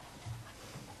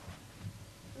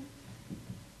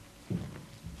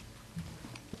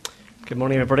Good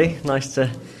morning, everybody. Nice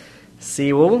to see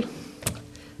you all.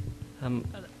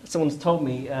 Someone's told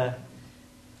me,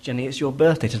 Jenny, it's your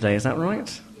birthday today. Is that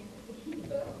right?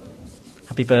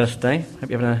 Happy birthday. Hope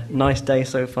you're having a nice day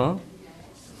so far.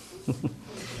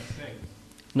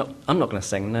 I'm not going to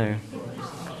sing, no.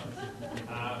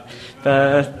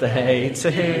 Birthday to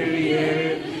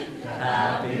you.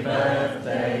 Happy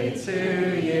birthday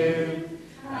to you.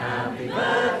 Happy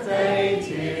birthday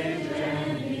to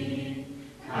Jenny.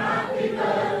 Happy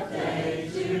birthday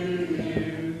to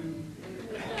you.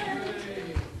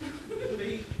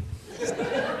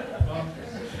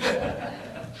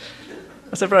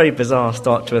 That's a very bizarre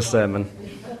start to a sermon.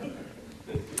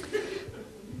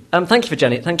 Thank you for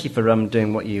Jenny. Thank you for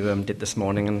doing what you did this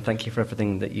morning, and thank you for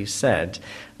everything that you said.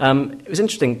 It was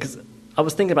interesting because I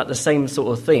was thinking about the same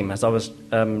sort of theme as I was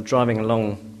driving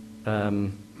along. I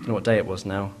don't know what day it was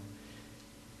now.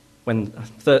 When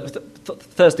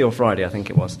Thursday or Friday, I think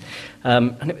it was,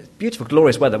 and it was beautiful,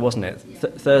 glorious weather, wasn't it?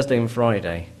 Thursday and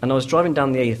Friday, and I was driving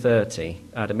down the A30.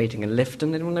 I had a meeting in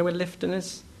Lifton. Anyone know where Lifton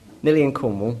is? Nearly in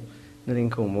Cornwall.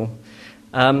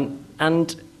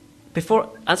 And before,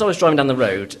 as I was driving down the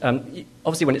road,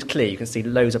 obviously when it's clear, you can see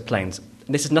loads of planes.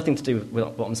 And this has nothing to do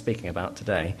with what I'm speaking about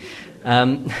today.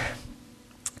 And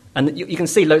you can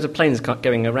see loads of planes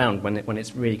going around when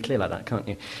it's really clear like that, can't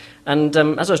you? And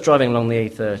as I was driving along the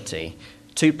A30,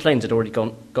 two planes had already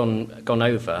gone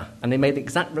over, and they made the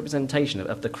exact representation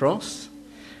of the cross.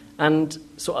 And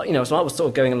so I was sort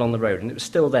of going along the road, and it was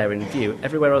still there in view.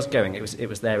 Everywhere I was going, it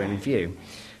was there in view.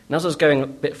 And as I was going a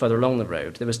bit further along the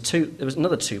road, there was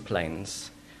another two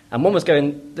planes, and one was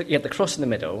going. You had the cross in the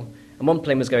middle, and one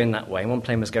plane was going that way, and one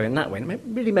plane was going that way. And it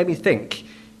really made me think,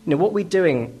 what we're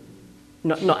doing,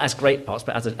 not as Great Parts,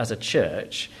 but as a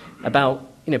church, about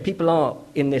people are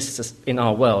in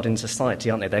our world, in society,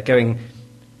 aren't they? They're going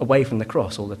away from the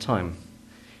cross all the time.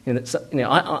 I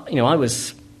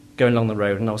was going along the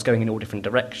road, and I was going in all different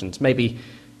directions. Maybe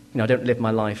I don't live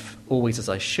my life always as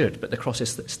I should, but the cross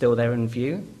is still there in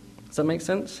view. Does that make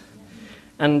sense?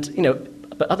 And,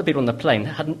 but other people on the plane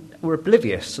were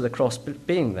oblivious to the cross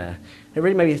being there. It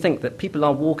really made me think that people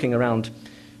are walking around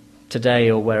today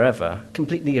or wherever,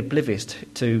 completely oblivious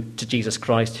to Jesus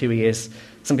Christ, who he is.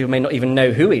 Some people may not even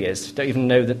know who he is, don't even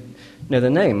know the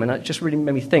name. And it just really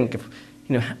made me think of,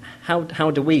 how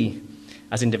do we,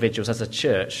 as individuals, as a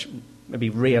church, maybe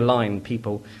realign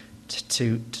people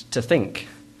to think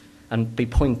and be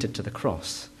pointed to the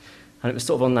cross. And it was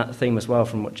sort of on that theme as well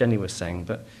from what Jenny was saying.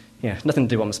 But yeah, nothing to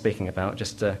do with what I'm speaking about,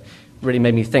 just really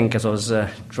made me think as I was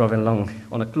driving along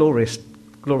on a glorious,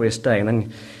 glorious day. And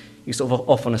then you're sort of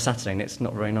off on a Saturday and it's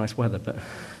not very nice weather.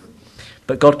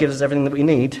 But God gives us everything that we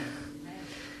need.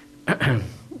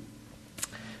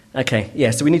 Okay,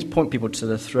 yeah, so we need to point people to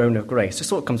the throne of grace. It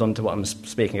sort of comes on to what I'm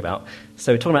speaking about.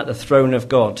 So we're talking about the throne of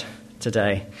God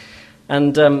today.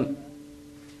 And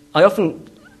I often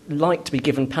like to be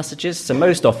given passages. So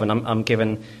most often I'm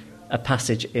given a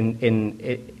passage in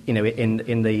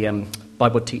the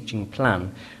Bible teaching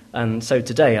plan. And so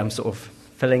today I'm sort of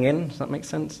filling in. Does that make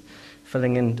sense?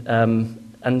 Filling in.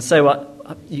 And so I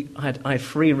had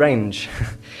free range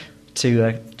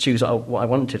to choose what I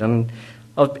wanted. And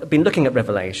I've been looking at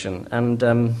Revelation, and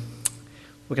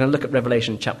we're going to look at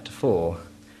Revelation chapter 4.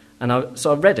 And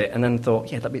so I read it and then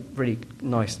thought, yeah, that'd be really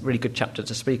nice, really good chapter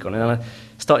to speak on. And I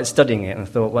started studying it and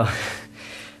thought, well,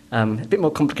 a bit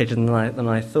more complicated than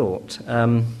I thought.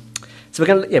 So we're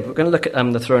going to look at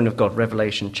the throne of God,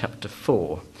 Revelation chapter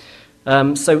 4.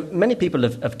 So many people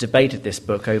have debated this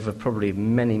book over probably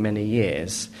many, many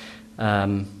years.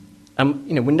 And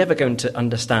we're never going to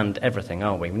understand everything,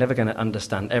 are we? We're never going to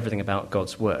understand everything about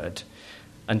God's word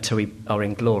until we are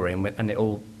in glory and it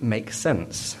all makes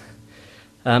sense.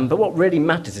 But what really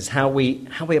matters is how we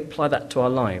apply that to our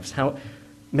lives. How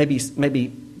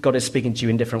maybe God is speaking to you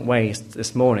in different ways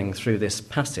this morning through this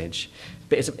passage.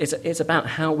 But it's about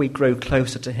how we grow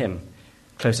closer to Him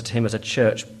as a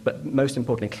church, but most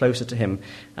importantly, closer to Him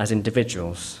as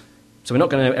individuals. So we're not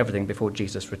going to know everything before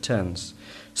Jesus returns.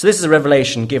 So this is a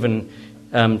revelation given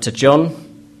to John,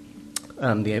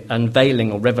 the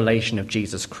unveiling or revelation of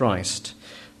Jesus Christ,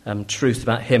 truth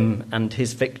about Him and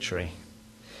His victory.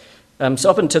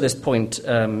 So up until this point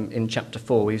in chapter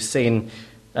 4, we've seen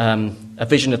a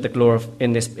vision of the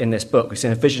in this book. We've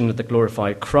seen a vision of the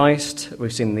glorified Christ.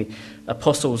 We've seen the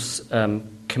apostles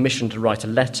commissioned to write a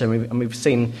letter, and we've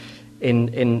seen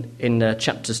in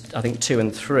chapters, I think, 2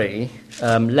 and 3,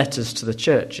 letters to the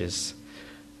churches.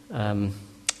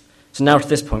 So now to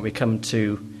this point, we come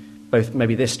to both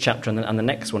maybe this chapter and the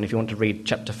next one. If you want to read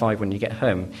chapter 5 when you get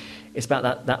home, it's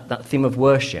about that theme of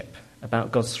worship,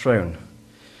 about God's throne.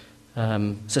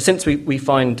 So since we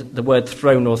find the word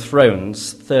throne or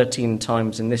thrones 13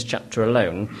 times in this chapter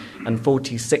alone and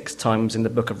 46 times in the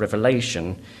book of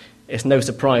Revelation, it's no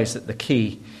surprise that the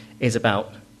key is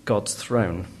about God's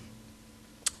throne.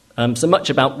 So much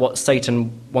about what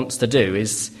Satan wants to do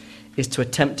is to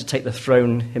attempt to take the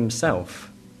throne himself.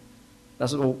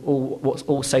 That's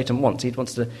all Satan wants. He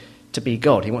wants to be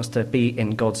God. He wants to be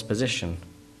in God's position.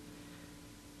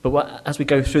 But as we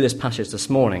go through this passage this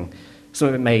morning, some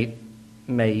of it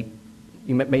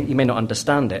you may not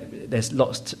understand it. There's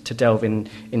lots to delve in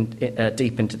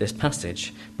deep into this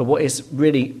passage. But what is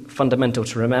really fundamental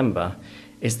to remember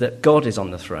is that God is on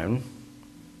the throne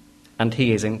and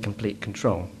he is in complete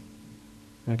control.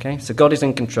 Okay, so God is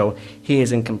in control, he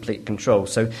is in complete control.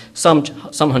 So Psalm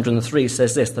 103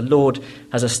 says this: the Lord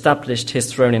has established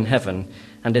his throne in heaven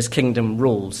and his kingdom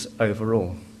rules over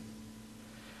all.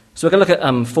 So we're going to look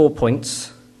at 4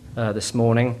 points this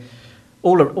morning,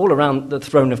 all around the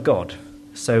throne of God.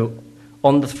 So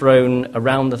on the throne,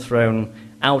 around the throne,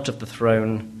 out of the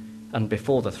throne, and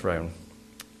before the throne.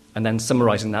 And then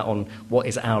summarising that on what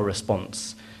is our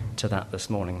response to that this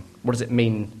morning. What does it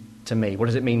mean to me? What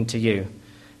does it mean to you?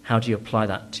 How do you apply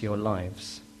that to your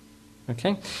lives?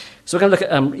 Okay, so we're going to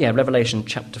look at Revelation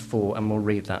chapter 4, and we'll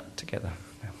read that together.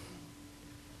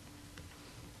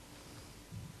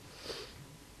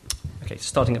 Okay,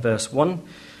 starting at verse 1.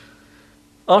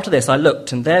 After this I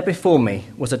looked, and there before me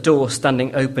was a door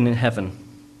standing open in heaven.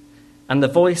 And the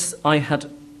voice I had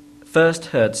first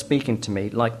heard speaking to me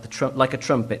like a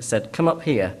trumpet said, "Come up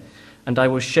here, and I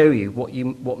will show you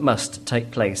what must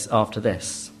take place after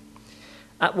this."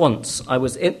 At once I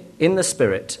was in the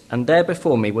Spirit, and there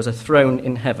before me was a throne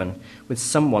in heaven with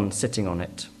someone sitting on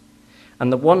it.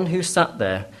 And the one who sat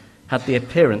there had the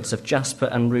appearance of jasper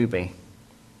and ruby.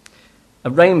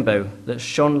 A rainbow that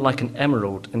shone like an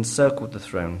emerald encircled the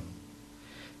throne.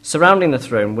 Surrounding the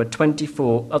throne were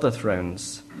 24 other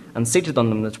thrones, and seated on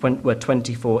them were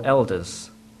 24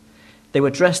 elders. They were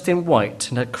dressed in white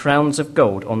and had crowns of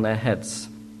gold on their heads.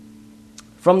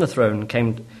 From the throne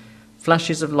came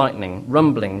flashes of lightning,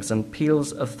 rumblings, and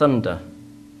peals of thunder.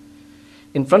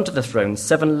 In front of the throne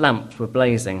 7 lamps were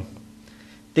blazing.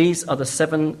 These are the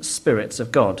 7 spirits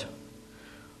of God.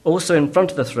 Also in front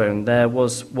of the throne there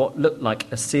was what looked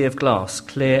like a sea of glass,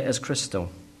 clear as crystal.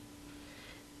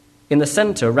 In the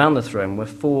centre, around the throne, were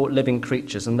 4 living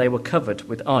creatures, and they were covered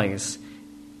with eyes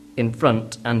in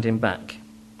front and in back.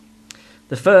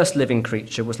 The first living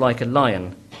creature was like a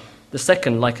lion, the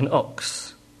second like an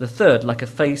ox, the third like a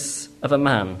face of a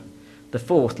man, the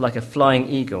fourth like a flying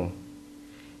eagle.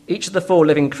 Each of the 4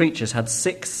 living creatures had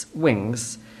 6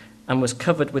 wings and was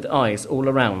covered with eyes all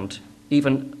around,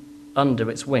 even under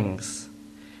its wings.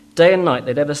 Day and night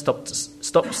they never stopped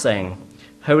saying,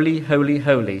 "Holy, holy,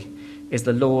 holy is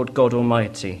the Lord God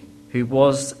Almighty, who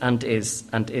was and is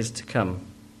to come."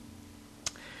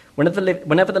 Whenever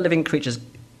the living creatures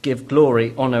give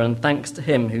glory, honour, and thanks to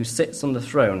him who sits on the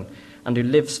throne and who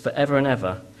lives forever and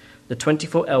ever, the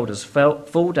 24 elders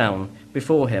fall down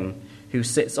before him who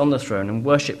sits on the throne and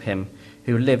worship him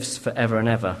who lives forever and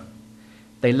ever.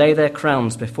 They lay their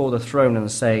crowns before the throne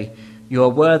and say, "You are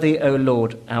worthy, O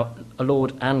Lord, our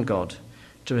Lord and God,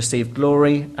 to receive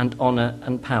glory and honour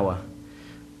and power.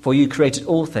 For you created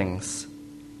all things,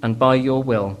 and by your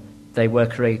will they were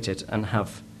created and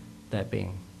have their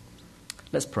being."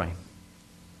 Let's pray.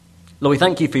 Lord, we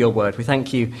thank you for your word. We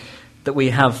thank you that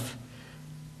we have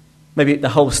maybe the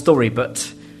whole story,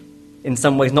 but in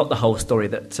some ways not the whole story,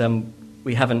 that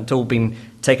we haven't all been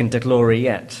taken to glory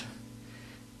yet.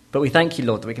 But we thank you,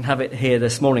 Lord, that we can have it here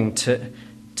this morning to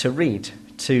read,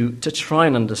 to try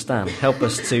and understand. Help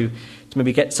us to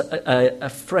maybe get a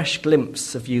fresh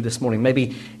glimpse of you this morning.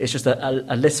 Maybe it's just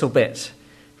a little bit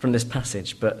from this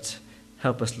passage, but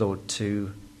help us, Lord,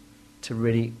 to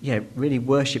really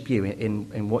worship you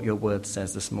in what your word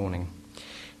says this morning.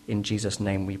 In Jesus'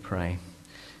 name we pray.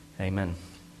 Amen.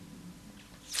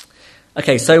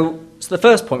 Okay, so the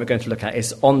first point we're going to look at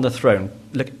is on the throne.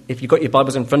 Look, if you've got your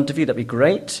Bibles in front of you, that'd be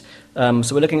great. So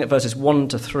we're looking at verses 1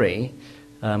 to 3,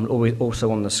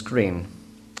 also on the screen.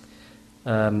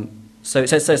 So it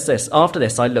says this: "After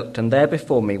this I looked, and there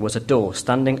before me was a door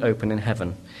standing open in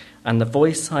heaven. And the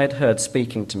voice I had heard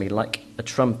speaking to me like a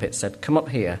trumpet said, 'Come up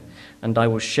here, and I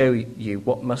will show you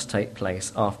what must take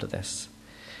place after this.'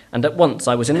 And at once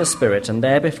I was in the Spirit, and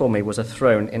there before me was a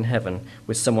throne in heaven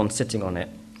with someone sitting on it.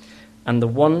 And the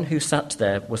one who sat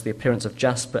there was the appearance of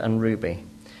jasper and ruby.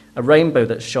 A rainbow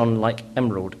that shone like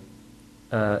emerald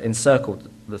encircled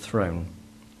the throne."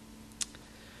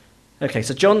 Okay,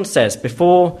 so John says,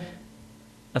 "Behold,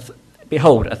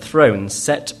 a throne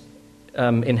set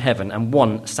in heaven, and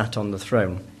one sat on the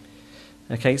throne."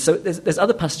 Okay, so there's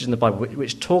other passages in the Bible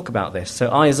which talk about this.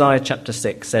 So Isaiah chapter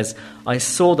 6 says, I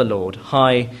saw the Lord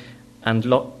on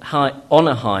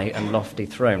a high and lofty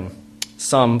throne.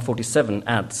 Psalm 47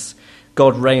 adds,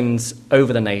 God reigns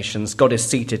over the nations, God is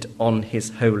seated on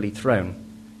his holy throne.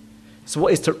 So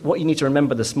what you need to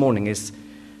remember this morning is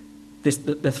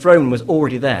the throne was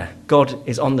already there. God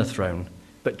is on the throne,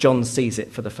 but John sees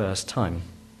it for the first time.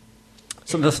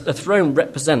 So the throne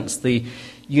represents the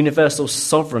universal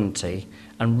sovereignty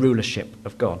and rulership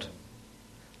of God.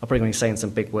 I'm probably going to be saying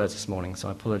some big words this morning, so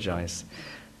I apologise.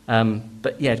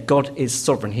 But yeah, God is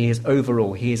sovereign. He is over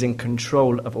all. He is in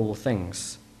control of all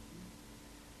things.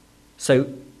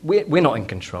 So we're not in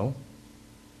control.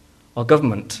 Our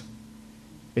government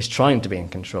is trying to be in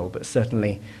control, but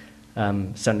certainly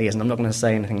isn't. I'm not going to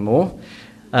say anything more.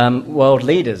 World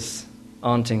leaders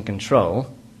aren't in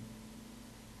control.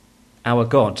 Our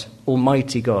God,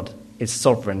 Almighty God, is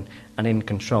sovereign and in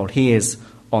control. He is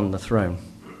on the throne.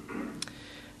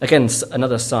 Again,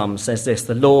 another psalm says this,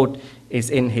 the Lord is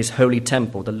in his holy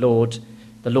temple. The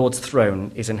Lord's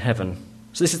throne is in heaven.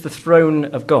 So this is the throne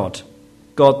of God,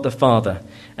 God the Father,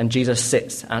 and Jesus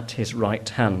sits at his right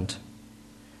hand.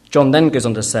 John then goes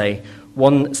on to say,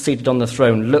 one seated on the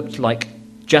throne looked like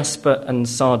jasper and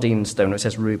sardine stone. It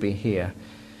says ruby here.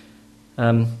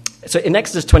 So in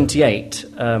Exodus 28,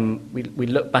 we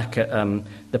look back at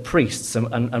the priests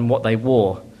and what they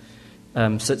wore.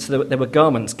 So there were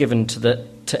garments given to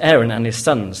Aaron and his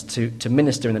sons to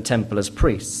minister in the temple as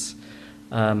priests.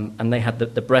 And they had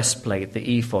the breastplate,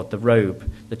 the ephod, the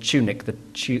robe, the tunic,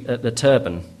 the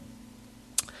turban.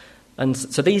 And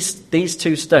so these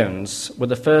two stones were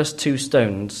the first two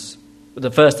stones,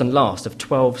 the first and last of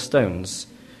 12 stones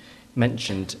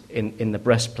mentioned in the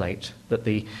breastplate that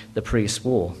the priests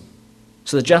wore.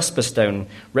 So the jasper stone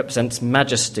represents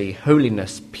majesty,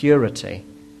 holiness, purity.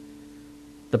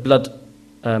 The blood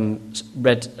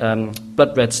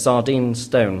red sardine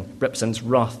stone represents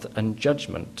wrath and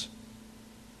judgment.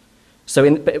 So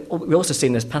we also see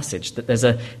in this passage that there's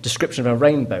a description of a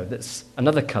rainbow that's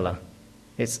another colour.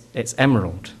 It's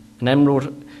emerald. An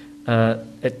emerald,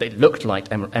 it looked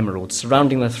like emerald,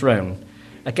 surrounding the throne.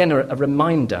 Again, a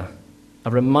reminder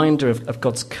of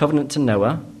God's covenant to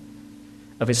Noah,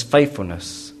 of his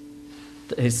faithfulness,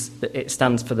 that it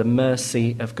stands for the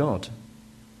mercy of God.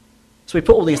 So we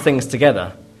put all these things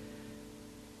together,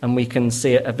 and we can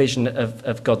see a vision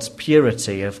of God's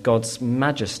purity, of God's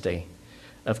majesty,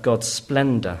 of God's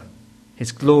splendour,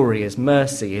 his glory, his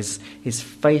mercy, his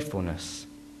faithfulness.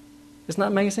 Isn't that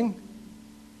amazing?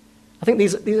 I think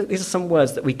these are some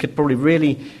words that we could probably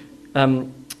really...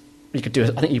 you could do.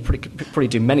 I think you could probably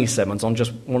do many sermons on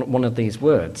just one of these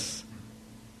words.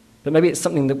 But maybe it's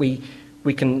something that we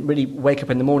can really wake up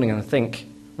in the morning and think,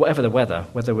 whatever the weather,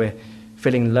 whether we're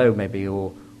feeling low maybe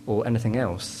or anything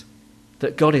else,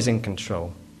 that God is in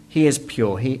control. He is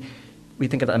pure. We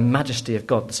think of the majesty of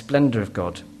God, the splendour of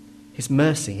God, his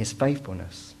mercy, his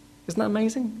faithfulness. Isn't that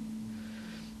amazing?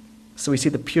 So we see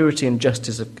the purity and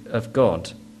justice of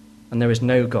God, and there is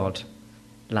no God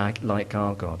like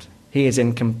our God. He is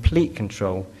in complete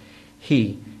control.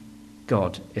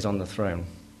 God, is on the throne.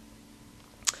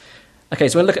 Okay,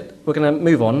 so we're going to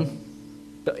move on.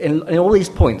 But in all these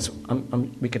points,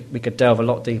 we could delve a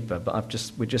lot deeper. But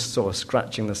we're just sort of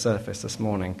scratching the surface this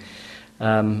morning.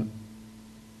 Around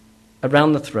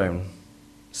the throne.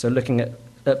 So looking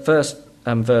at first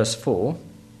verse 4.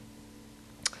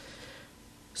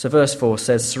 So verse 4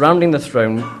 says, surrounding the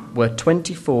throne were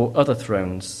 24 other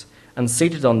thrones, and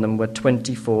seated on them were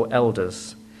 24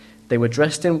 elders. They were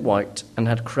dressed in white and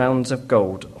had crowns of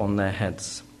gold on their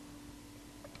heads.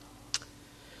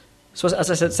 So as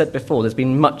I said before, there's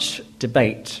been much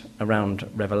debate around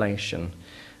Revelation,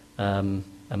 and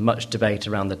much debate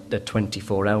around the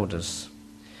 24 elders.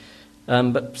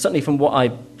 But certainly from what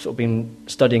I've sort of been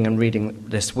studying and reading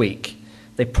this week,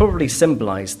 they probably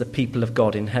symbolise the people of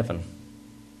God in heaven,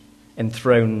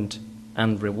 enthroned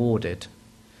and rewarded.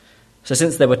 So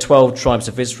since there were 12 tribes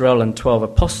of Israel and 12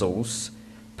 apostles,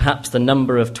 perhaps the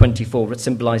number of 24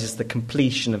 symbolises the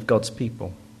completion of God's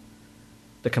people.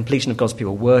 The completion of God's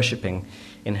people worshipping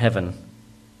in heaven.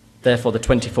 Therefore, the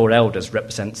 24 elders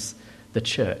represents the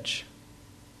church.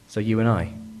 So you and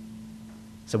I.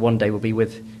 So one day we'll be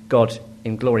with God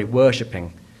in glory,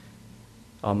 worshipping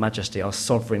our majesty, our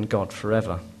sovereign God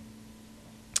forever.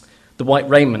 The white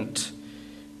raiment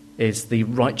is the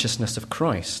righteousness of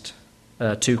Christ.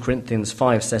 2 Corinthians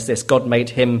 5 says this, God made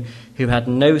him who had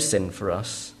no sin for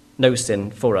us,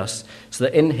 so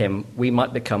that in him we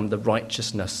might become the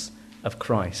righteousness of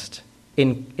Christ.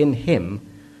 In him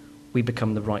we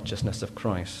become the righteousness of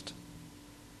Christ.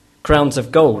 Crowns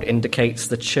of gold indicates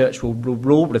the church will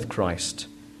rule with Christ,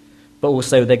 but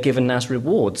also they're given as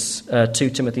rewards. 2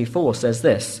 Timothy 4 says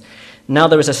this, Now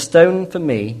there is in store for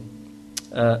me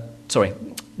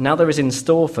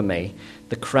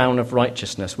the crown of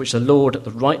righteousness, which the Lord,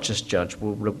 the righteous judge,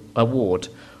 will award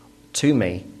to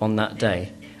me on that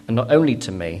day, and not only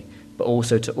to me, but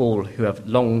also to all who have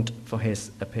longed for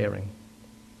his appearing.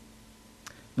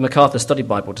 The MacArthur Study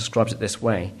Bible describes it this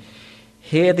way.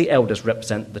 Here the elders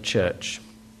represent the church.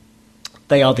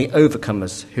 They are the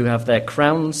overcomers who have their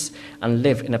crowns and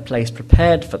live in a place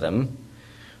prepared for them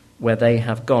where they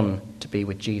have gone to be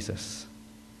with Jesus.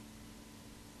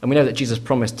 And we know that Jesus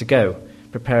promised to go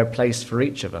prepare a place for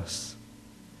each of us.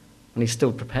 And he's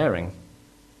still preparing.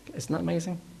 Isn't that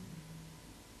amazing?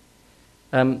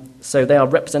 So they are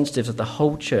representatives of the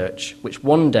whole church, which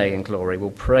one day in glory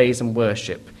will praise and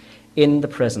worship in the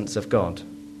presence of God.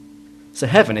 So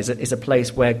heaven is a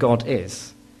place where God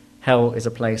is. Hell is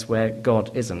a place where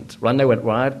God isn't. Well, I know where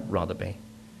I'd rather be.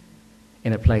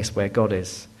 In a place where God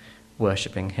is,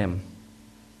 worshipping him.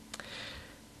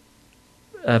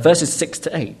 Verses 6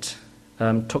 to 8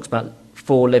 talks about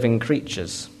 4 living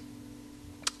creatures.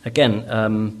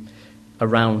 Again,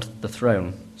 around the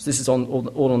throne. So this is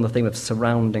all on the theme of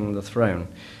surrounding the throne.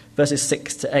 Verses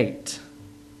 6 to 8.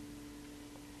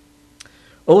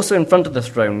 Also in front of the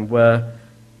throne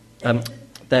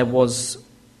there was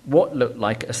what looked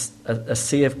like a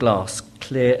sea of glass,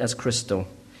 clear as crystal.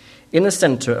 In the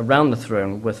centre, around the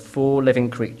throne, were 4 living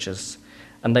creatures,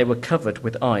 and they were covered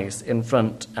with eyes in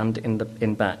front and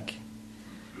in back.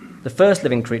 The first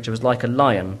living creature was like a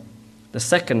lion, the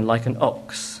second like an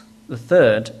ox, the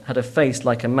third had a face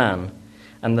like a man,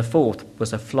 and the fourth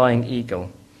was a flying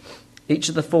eagle. Each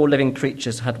of the 4 living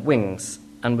creatures had wings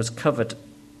and was covered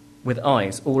with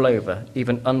eyes all over,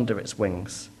 even under its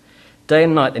wings. Day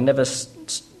and night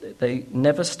they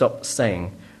never stopped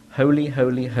saying, Holy,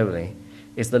 holy, holy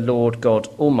is the Lord God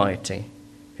Almighty,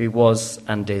 who was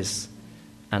and is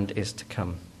to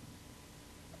come.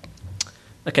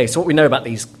 Okay, so what we know about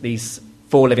these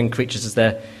 4 living creatures is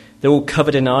they're all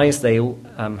covered in eyes. They all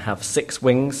have 6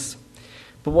 wings.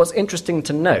 But what's interesting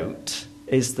to note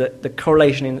is that the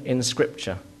correlation in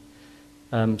Scripture.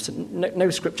 So no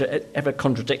Scripture ever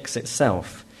contradicts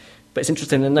itself. But it's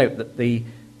interesting to note that the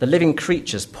living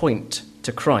creatures point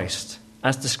to Christ,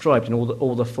 as described in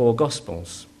all the 4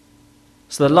 Gospels.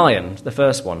 So the lion, the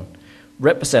first one,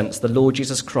 represents the Lord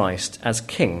Jesus Christ as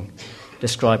king,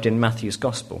 described in Matthew's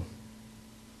Gospel.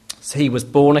 So he was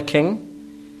born a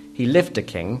king, he lived a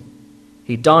king,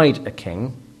 he died a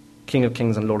king, King of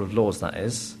Kings and Lord of Lords, that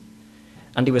is,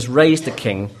 and he was raised a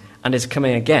king and is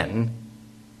coming again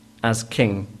as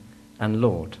king and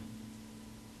Lord.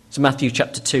 So Matthew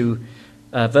chapter 2,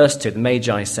 verse 2, the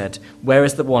Magi said, Where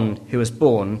is the one who was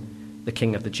born the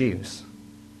King of the Jews?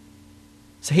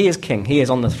 So he is king, he is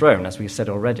on the throne, as we've said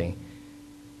already.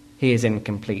 He is in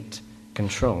complete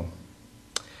control.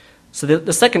 So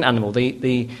the second animal,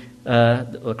 the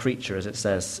creature, as it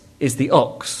says, is the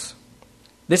ox.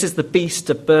 This is the beast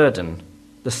of burden,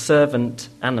 the servant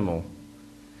animal.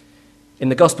 In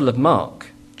the Gospel of Mark,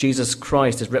 Jesus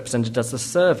Christ is represented as the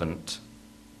servant.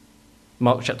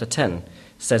 Mark chapter 10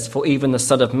 says, For even the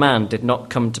Son of Man did not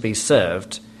come to be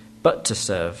served, but to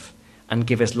serve, and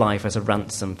give his life as a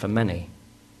ransom for many.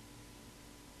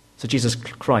 So Jesus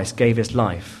Christ gave his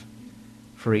life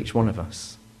for each one of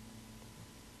us.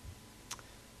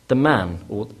 The man,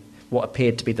 or what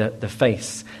appeared to be the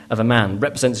face of a man,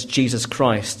 represents Jesus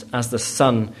Christ as the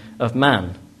Son of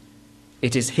Man.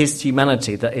 It is his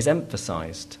humanity that is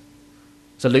emphasized.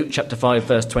 So Luke chapter 5,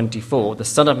 verse 24, the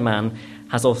Son of Man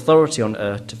has authority on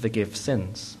earth to forgive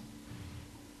sins.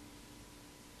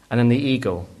 And then the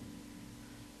eagle.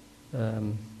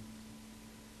 The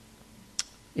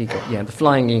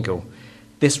flying eagle.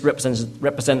 This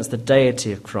represents the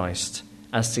deity of Christ,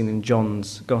 as seen in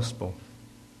John's Gospel.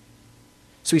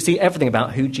 So we see everything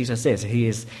about who Jesus is. He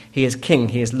is King,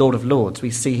 he is Lord of Lords.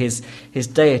 We see his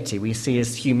deity, we see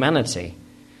his humanity.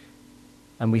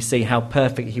 And we see how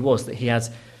perfect he was, that he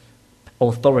has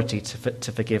authority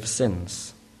to forgive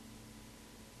sins.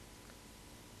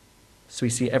 So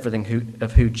we see everything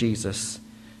of who Jesus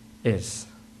is.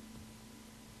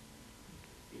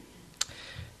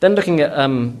 Then looking at,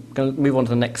 I'm going to move on to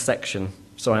the next section.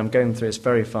 Sorry, I'm going through this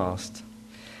very fast.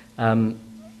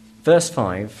 Verse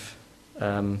 5,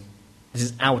 this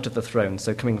is out of the throne,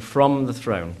 so coming from the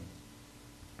throne.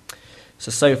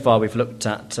 So far we've looked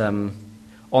at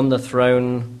on the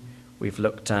throne, we've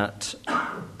looked at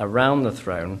around the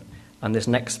throne, and this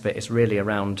next bit is really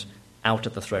around out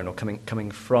of the throne, or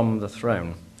coming from the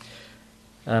throne.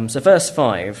 So verse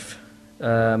 5,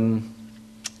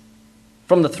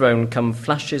 From the throne come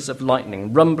flashes of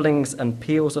lightning, rumblings and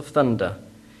peals of thunder.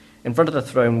 In front of the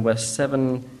throne were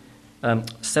seven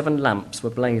lamps were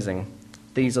blazing.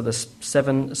 These are the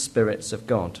seven spirits of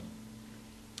God.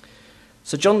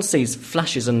 So John sees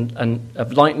flashes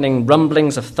of lightning,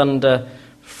 rumblings of thunder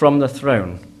from the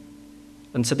throne.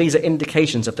 And so these are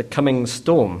indications of the coming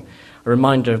storm, a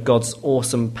reminder of God's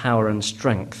awesome power and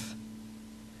strength.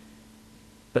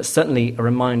 But certainly a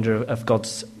reminder of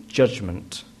God's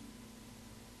judgment.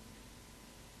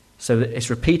 So that it's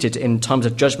repeated in times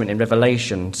of judgment in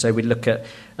Revelation. So we look at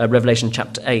Revelation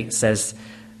chapter 8 says,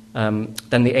 then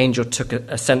the angel took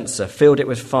a censer, filled it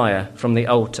with fire from the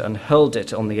altar and hurled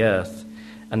it on the earth.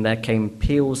 And there came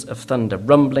peals of thunder,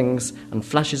 rumblings and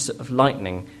flashes of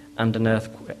lightning and an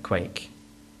earthquake.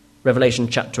 Revelation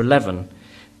chapter 11,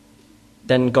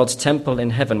 then God's temple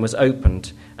in heaven was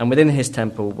opened, and within his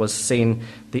temple was seen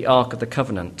the Ark of the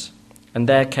Covenant. And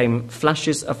there came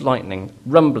flashes of lightning,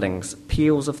 rumblings,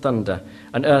 peals of thunder,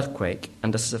 an earthquake,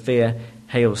 and a severe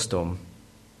hailstorm.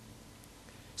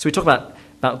 So we talk about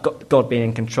God being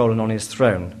in control and on his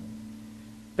throne.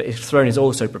 But his throne is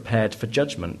also prepared for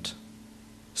judgment.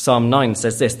 Psalm 9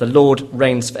 says this, the Lord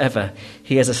reigns forever.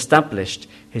 He has established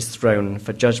his throne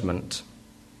for judgment.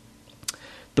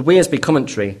 The Wearsby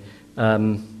commentary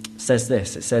says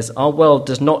this. It says, our world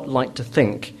does not like to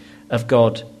think of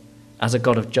God as a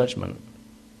God of judgment.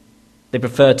 They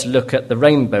prefer to look at the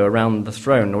rainbow around the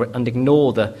throne and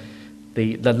ignore the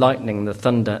lightning, the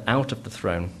thunder out of the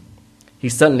throne. He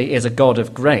certainly is a God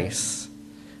of grace,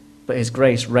 but his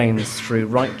grace reigns through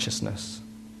righteousness.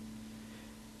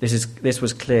 This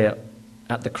was clear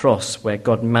at the cross, where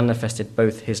God manifested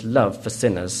both his love for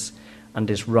sinners and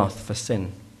his wrath for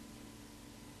sin.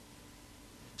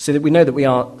 So that we know that we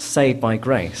are saved by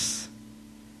grace,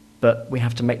 but we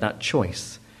have to make that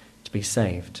choice to be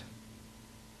saved,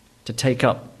 to take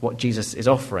up what Jesus is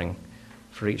offering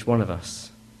for each one of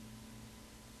us.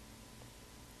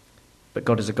 But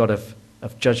God is a God of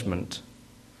judgment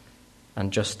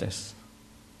and justice.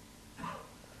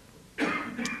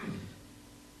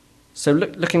 So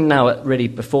looking now at really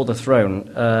before the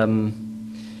throne,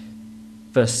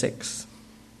 verse 6.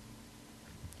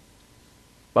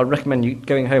 I recommend you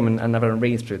going home and have a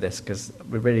read through this, because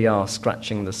we really are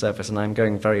scratching the surface, and I'm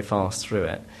going very fast through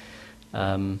it.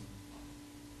 So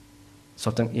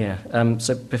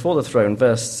before the throne,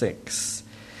 verse 6.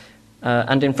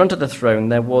 And in front of the throne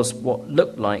there was what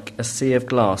looked like a sea of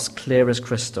glass, clear as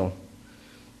crystal.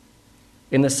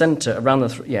 In the centre, around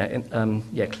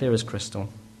the clear as crystal.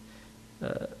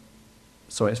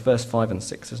 It's verse 5 and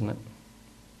 6, isn't it?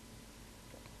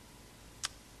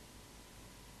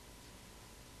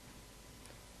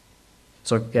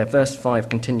 Verse 5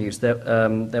 continues.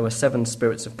 There were seven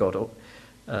spirits of God.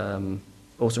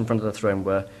 Also in front of the throne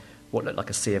were what looked like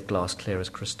a sea of glass, clear as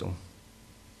crystal.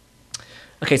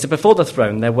 Okay, so before the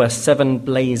throne there were seven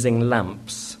blazing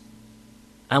lamps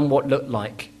and what looked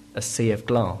like a sea of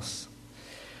glass.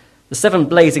 The seven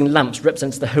blazing lamps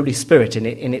represents the Holy Spirit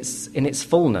in its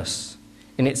fullness,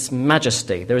 in its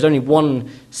majesty. There is only one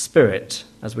Spirit.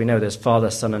 As we know, there's Father,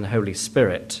 Son, and Holy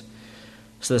Spirit.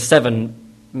 So the seven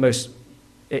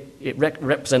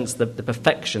represents the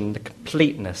perfection, the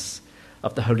completeness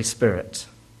of the Holy Spirit.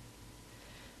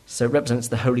 So it represents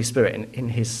the Holy Spirit in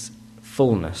his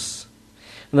fullness.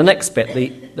 And the next bit,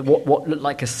 what looked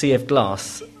like a sea of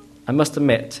glass, I must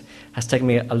admit, has taken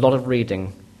me a lot of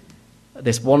reading.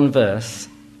 This one verse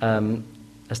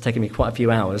has taken me quite a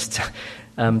few hours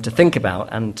to think about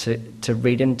and to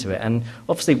read into it. And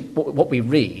obviously what we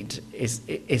read is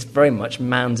very much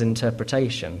man's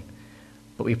interpretation.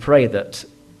 But we pray that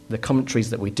the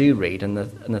commentaries that we do read and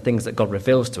the things that God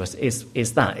reveals to us is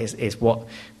what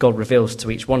God reveals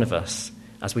to each one of us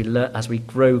as we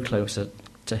grow closer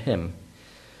to him.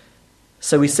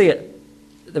 So we see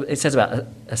it says about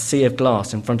a sea of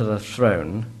glass in front of the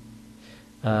throne.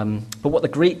 But what the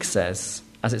Greek says,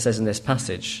 as it says in this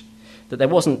passage, that there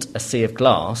wasn't a sea of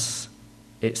glass,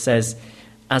 it says,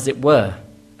 as it were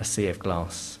a sea of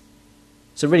glass.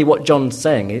 So really what John's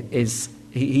saying is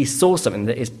he saw something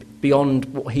that is beyond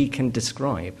what he can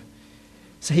describe.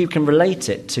 So he can relate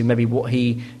it to maybe what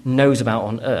he knows about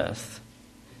on earth,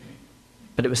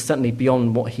 but it was certainly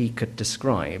beyond what he could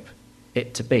describe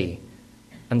it to be.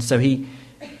 And so he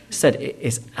said it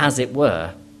is as it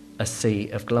were a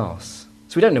sea of glass.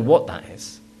 So we don't know what that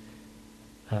is.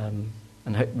 And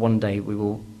one day we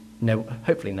will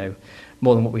hopefully know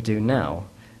more than what we do now.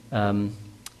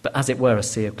 But as it were a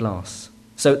sea of glass.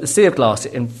 So the sea of glass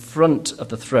in front of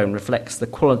the throne reflects the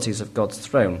qualities of God's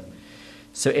throne.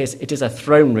 So it is a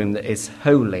throne room that is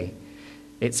holy,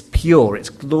 it's pure, it's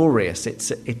glorious,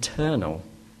 it's eternal.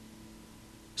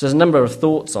 So there's a number of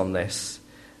thoughts on this,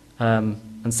 and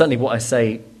certainly what I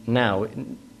say now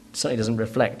certainly doesn't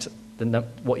reflect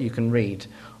what you can read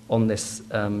on this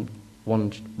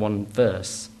one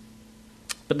verse.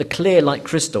 But the clear like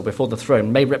crystal before the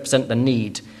throne may represent the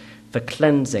need for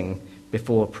cleansing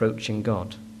before approaching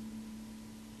God.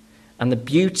 And the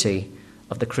beauty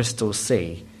of the crystal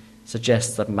sea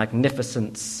suggests the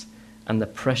magnificence and the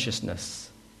preciousness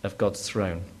of God's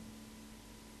throne.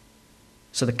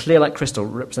 So the clear like crystal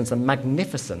represents the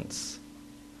magnificence.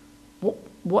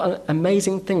 What an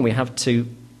amazing thing we have to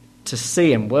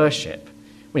see and worship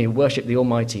when you worship the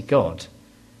Almighty God.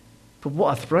 But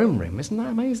what a throne room, isn't that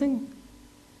amazing?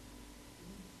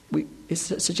 It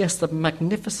suggests the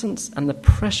magnificence and the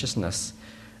preciousness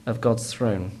of God's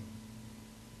throne.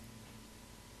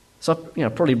 So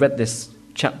I've probably read this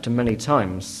chapter many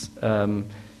times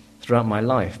throughout my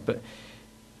life, but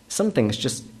some things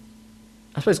just,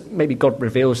 I suppose maybe God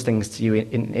reveals things to you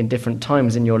in different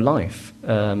times in your life.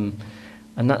 And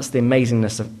that's the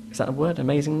amazingness of, is that a word,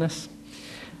 amazingness?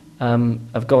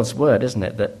 Of God's word, isn't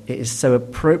it? That it is so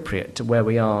appropriate to where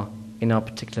we are in our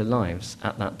particular lives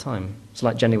at that time. So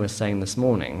like Jenny was saying this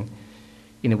morning,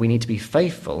 we need to be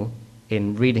faithful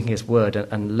in reading his word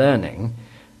and learning,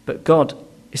 but God,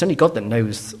 it's only God that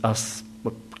knows us.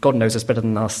 God knows us better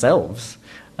than ourselves.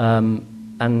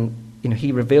 And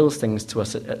he reveals things to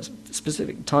us at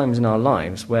specific times in our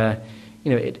lives where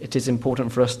it is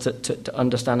important for us to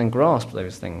understand and grasp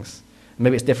those things.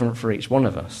 Maybe it's different for each one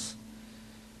of us.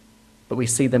 But we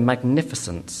see the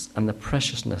magnificence and the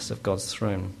preciousness of God's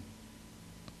throne.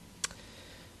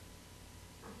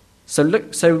 So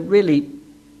really,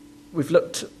 we've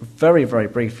looked very, very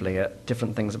briefly at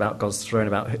different things about God's throne,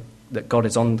 about that God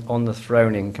is on the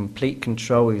throne in complete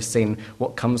control. We've seen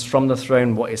what comes from the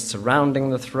throne, what is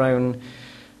surrounding the throne.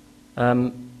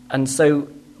 And so,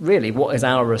 really, what is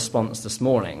our response this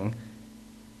morning?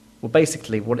 Well,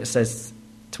 basically, what it says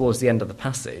towards the end of the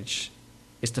passage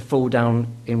is to fall down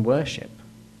in worship,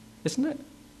 isn't it?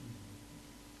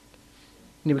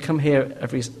 We come here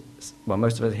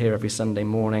most of us are here every Sunday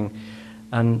morning,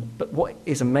 but what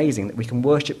is amazing that we can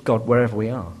worship God wherever we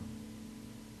are.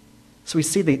 So we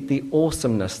see the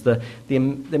awesomeness, the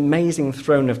amazing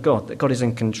throne of God, that God is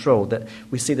in control, that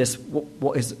we see this,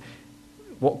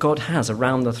 what God has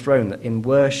around the throne, that in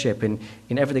worship, in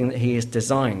everything that he has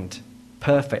designed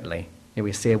perfectly.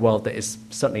 We see a world that is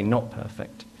certainly not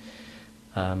perfect,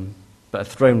 but a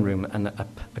throne room and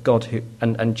a God who,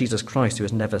 and Jesus Christ who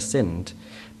has never sinned.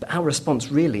 But our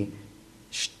response really,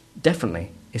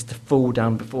 definitely, is to fall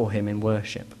down before him in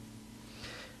worship.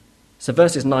 So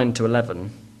verses 9 to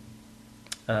 11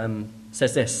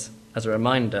 says this as a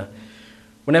reminder: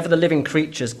 whenever the living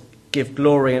creatures give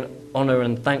glory and honour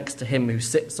and thanks to him who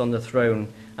sits on the throne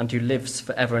and who lives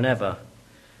forever and ever,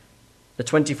 the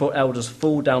 24 elders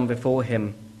fall down before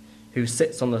him who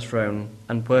sits on the throne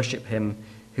and worship him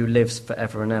who lives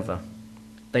forever and ever.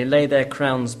 They lay their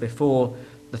crowns before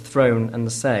the throne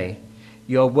and say,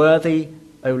 "You are worthy,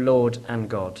 O Lord and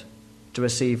God, to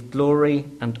receive glory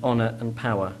and honour and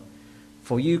power,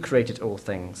 for you created all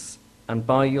things, and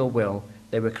by your will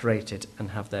they were created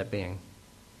and have their being."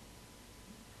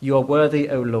 You are worthy,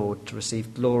 O Lord, to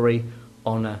receive glory,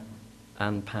 honour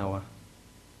and power.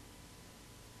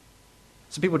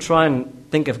 So people try and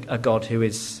think of a God who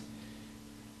is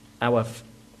our,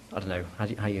 I don't know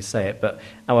how you say it, but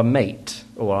our mate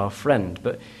or our friend.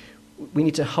 But we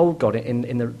need to hold God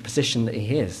in the position that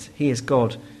he is. He is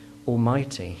God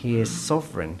Almighty. He is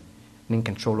sovereign and in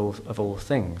control of all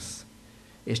things.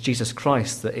 It's Jesus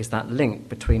Christ that is that link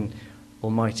between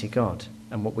Almighty God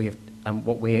and what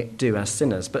we do as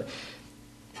sinners. But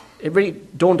it really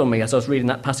dawned on me as I was reading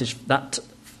that passage that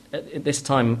at this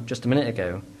time just a minute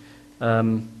ago.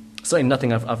 Certainly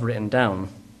nothing I've written down.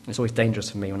 It's always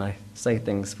dangerous for me when I say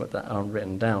things that aren't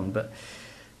written down. But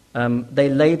they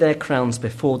lay their crowns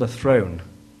before the throne.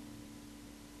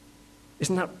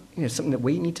 Isn't that something that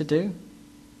we need to do?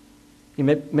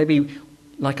 Maybe,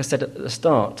 like I said at the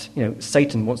start,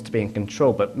 Satan wants to be in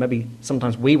control, but maybe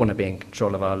sometimes we want to be in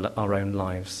control of our own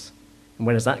lives. And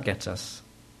where does that get us?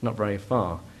 Not very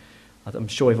far. I'm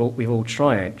sure we've all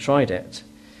tried it.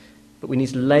 But we need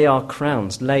to lay our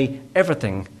crowns, lay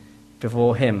everything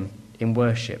before him in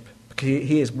worship, because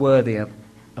he is worthy of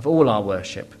all our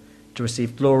worship, to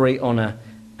receive glory, honour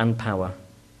and power.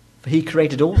 For he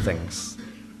created all things,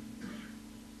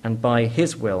 and by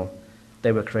his will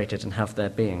they were created and have their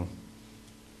being.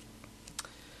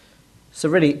 So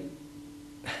really,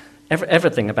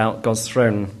 everything about God's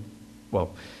throne,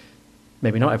 well,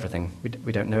 maybe not everything,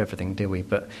 we don't know everything, do we?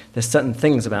 But there's certain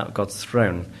things about God's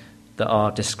throne that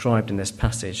are described in this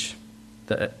passage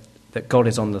that that God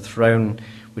is on the throne.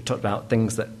 We talked about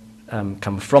things that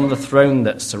come from the throne,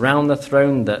 that surround the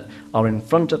throne, that are in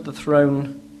front of the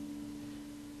throne.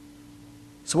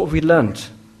 So what have we learned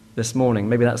this morning?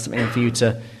 Maybe that's something for you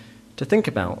to think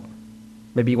about.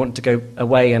 Maybe you want to go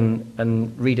away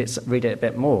and read it a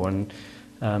bit more and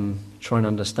try and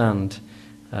understand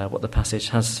what the passage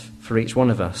has for each one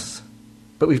of us.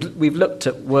 But we've looked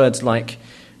at words like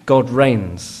God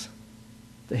reigns,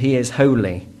 that he is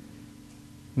holy,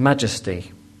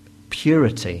 majesty,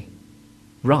 purity,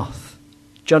 wrath,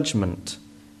 judgment,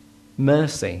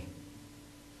 mercy,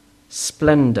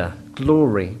 splendor,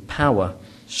 glory, power,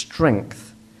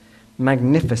 strength,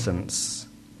 magnificence,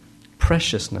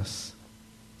 preciousness.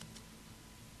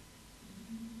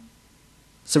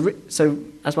 So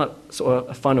as my sort of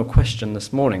a final question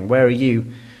this morning, where are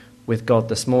you with God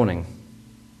this morning?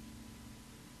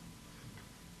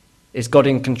 Is God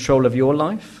in control of your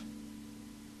life?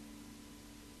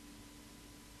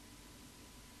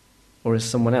 Or is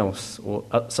someone else or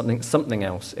something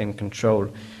else in control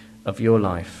of your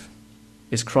life?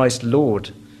 Is Christ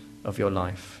Lord of your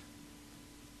life?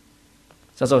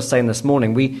 So as I was saying this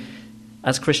morning, we,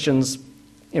 as Christians,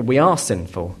 we are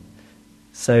sinful.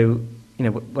 So,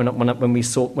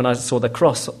 when I saw the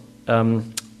cross,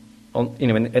 in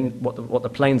what the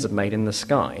planes had made in the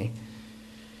sky,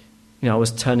 I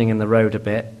was turning in the road a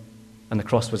bit, and the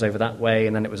cross was over that way,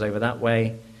 and then it was over that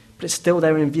way, but it's still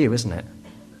there in view, isn't it?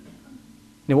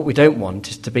 What we don't want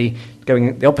is to be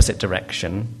going the opposite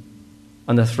direction,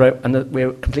 and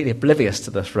we're completely oblivious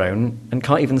to the throne and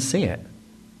can't even see it.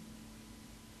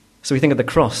 So we think of the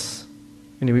cross.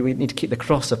 We need to keep the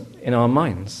cross in our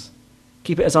minds.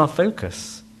 Keep it as our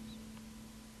focus.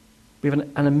 We have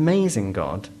an amazing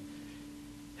God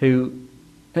who,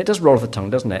 and it does roll off the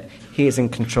tongue, doesn't it? He is in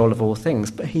control of all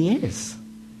things, but he is.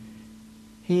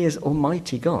 He is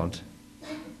Almighty God,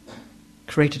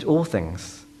 created all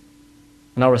things.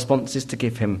 And our response is to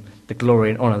give him the glory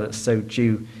and honour that's so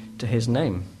due to his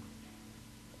name.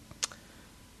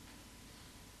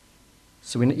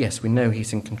 So we know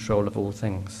he's in control of all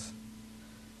things.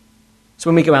 So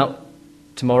when we go out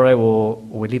tomorrow or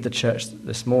we leave the church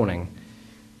this morning,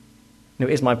 it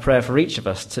is my prayer for each of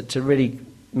us to really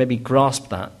maybe grasp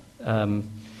that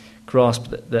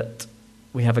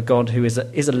we have a God who is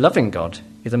a loving God,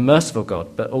 is a merciful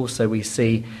God, but also we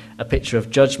see a picture of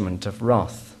judgment, of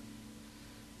wrath.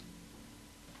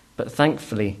 But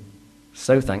thankfully,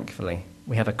 so thankfully,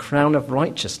 we have a crown of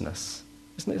righteousness.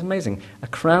 Isn't it amazing? A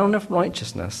crown of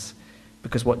righteousness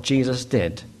because what Jesus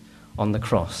did on the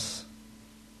cross.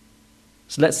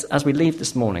 So let's, as we leave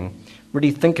this morning,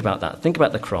 really think about that. Think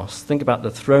about the cross. Think about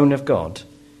the throne of God.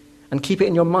 And keep it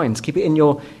in your minds. Keep it in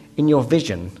your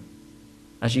vision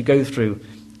as you go through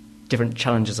different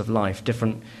challenges of life,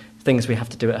 different things we have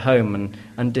to do at home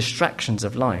and distractions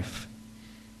of life.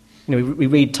 We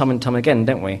read time and time again,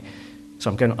 don't we? So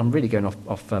I'm really going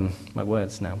off my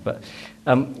words now. But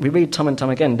we read time and time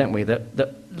again, don't we,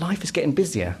 that life is getting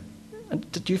busier. And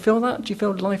do you feel that? Do you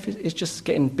feel life is just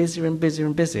getting busier and busier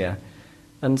and busier?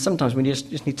 And sometimes we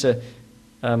just need to,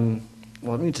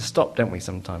 we need to stop, don't we?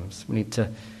 Sometimes we need to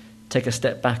take a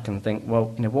step back and think, well,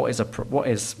 what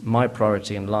is my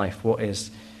priority in life? What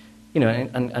is,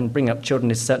 and bring up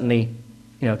children is certainly,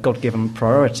 a God-given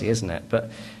priority, isn't it? But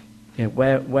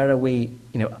where are we?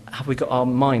 Have we got our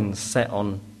minds set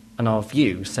on and our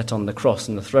view set on the cross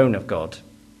and the throne of God,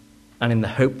 and in the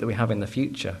hope that we have in the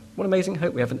future? What amazing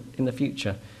hope we have in the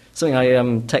future! Something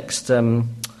I text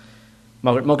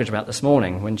Margaret Moggridge about this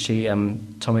morning when she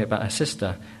told me about her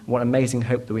sister. What amazing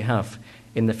hope that we have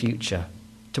in the future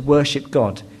to worship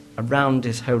God around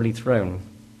his holy throne,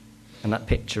 and that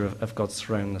picture of God's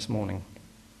throne this morning.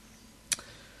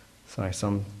 Sorry, so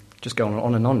I'm just going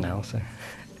on and on now, so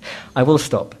I will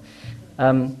stop.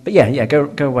 But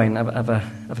go away and have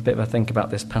a bit of a think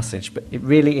about this passage. But it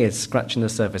really is scratching the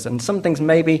surface. And some things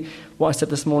maybe what I said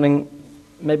this morning,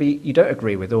 maybe you don't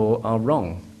agree with or are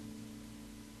wrong.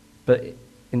 But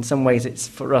in some ways it's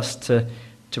for us to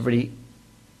really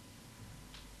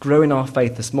grow in our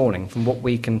faith this morning from what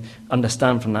we can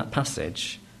understand from that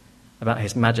passage about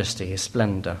his majesty, his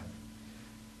splendour.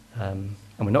 And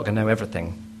we're not going to know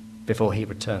everything before he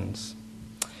returns.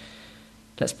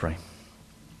 Let's pray.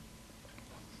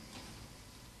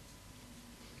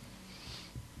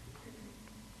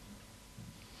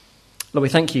 Lord, we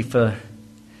thank you for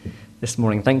this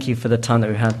morning. Thank you for the time that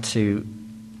we had to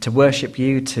worship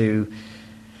you, to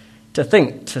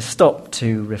think, to stop,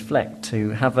 to reflect, to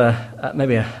have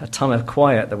maybe a time of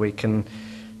quiet that we can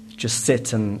just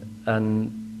sit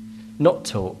and not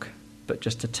talk, but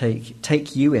just to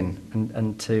take you in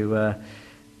and to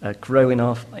grow in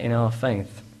our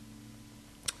faith.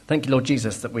 Thank you, Lord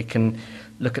Jesus, that we can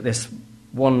look at this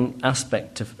one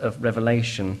aspect of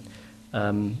Revelation.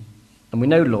 And we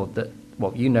know, Lord, that,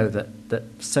 well, you know that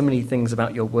so many things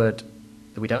about your word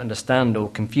that we don't understand or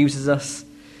confuses us.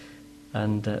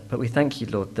 But we thank you,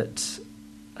 Lord, that,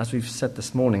 as we've said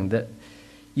this morning, that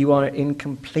you are in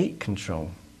complete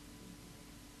control.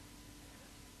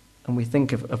 And we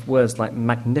think of words like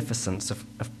magnificence,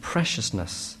 of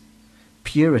preciousness,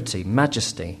 purity,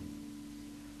 majesty.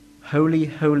 Holy,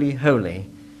 holy, holy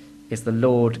is the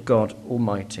Lord God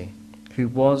Almighty, who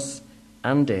was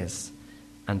and is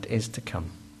to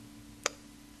come.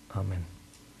 Amen.